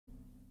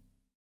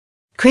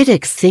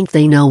Critics think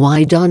they know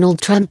why Donald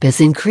Trump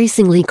is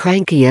increasingly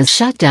cranky as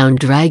shutdown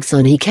drags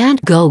on. He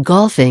can't go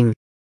golfing.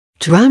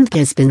 Trump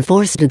has been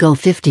forced to go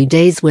 50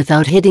 days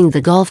without hitting the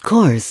golf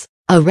course,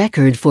 a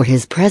record for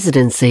his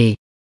presidency.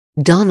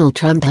 Donald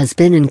Trump has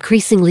been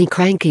increasingly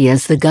cranky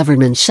as the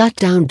government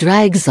shutdown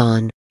drags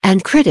on,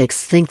 and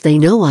critics think they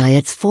know why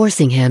it's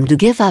forcing him to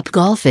give up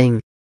golfing.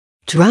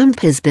 Trump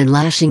has been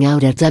lashing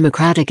out at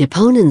Democratic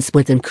opponents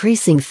with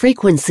increasing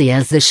frequency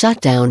as the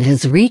shutdown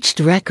has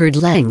reached record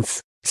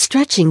lengths,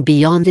 stretching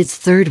beyond its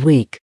third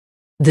week.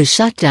 The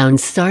shutdown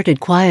started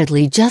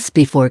quietly just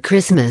before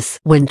Christmas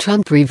when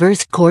Trump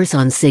reversed course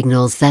on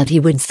signals that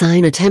he would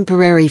sign a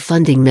temporary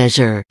funding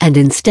measure and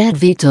instead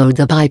vetoed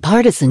the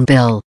bipartisan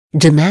bill,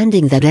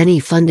 demanding that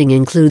any funding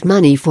include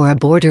money for a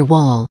border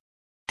wall.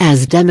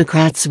 As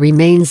Democrats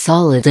remain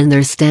solid in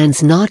their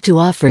stance not to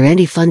offer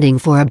any funding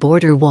for a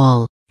border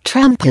wall,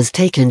 Trump has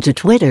taken to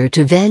Twitter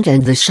to vent,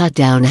 and the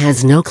shutdown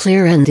has no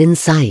clear end in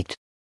sight.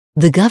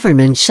 The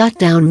government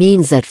shutdown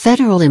means that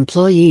federal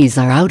employees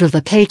are out of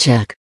a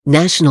paycheck,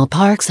 national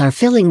parks are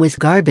filling with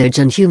garbage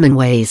and human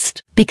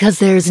waste because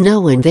there's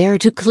no one there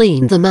to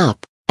clean them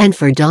up, and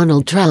for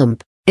Donald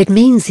Trump, it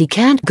means he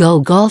can't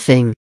go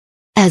golfing.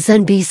 As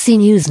NBC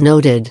News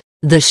noted,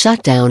 the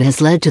shutdown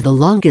has led to the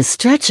longest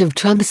stretch of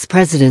Trump's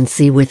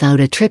presidency without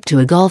a trip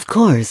to a golf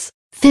course,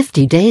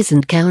 50 days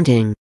and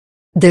counting.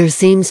 There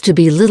seems to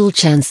be little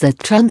chance that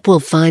Trump will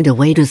find a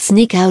way to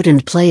sneak out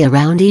and play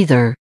around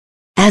either.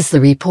 As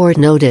the report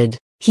noted,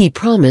 he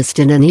promised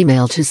in an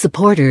email to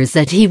supporters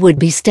that he would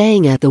be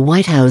staying at the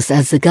White House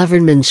as the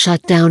government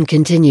shutdown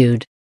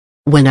continued.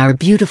 "When our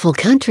beautiful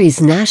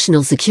country's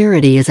national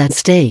security is at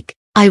stake,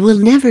 I will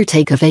never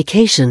take a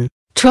vacation,"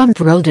 Trump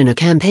wrote in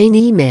a campaign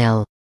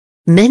email.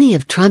 Many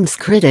of Trump's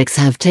critics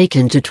have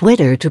taken to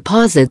Twitter to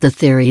posit the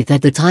theory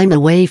that the time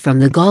away from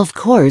the golf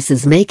course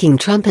is making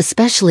Trump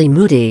especially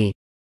moody.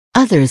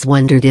 Others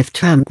wondered if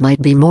Trump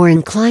might be more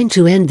inclined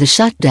to end the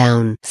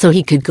shutdown so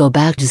he could go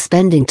back to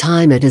spending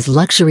time at his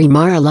luxury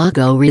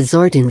Mar-a-Lago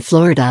resort in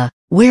Florida,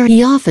 where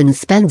he often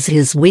spends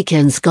his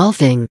weekends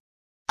golfing.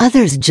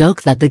 Others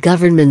joke that the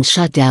government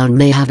shutdown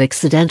may have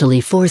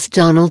accidentally forced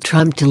Donald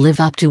Trump to live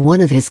up to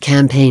one of his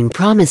campaign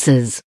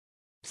promises.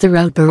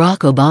 Throughout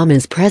Barack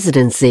Obama's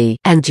presidency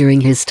and during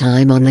his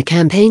time on the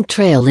campaign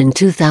trail in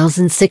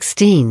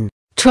 2016,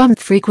 Trump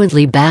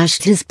frequently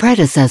bashed his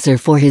predecessor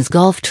for his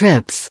golf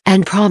trips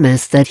and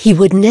promised that he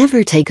would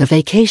never take a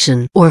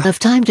vacation or have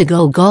time to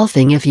go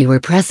golfing if he were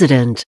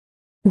president.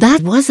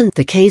 That wasn't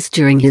the case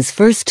during his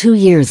first 2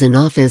 years in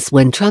office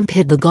when Trump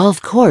hit the golf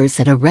course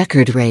at a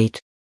record rate.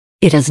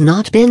 It has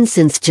not been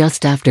since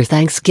just after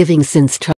Thanksgiving since Trump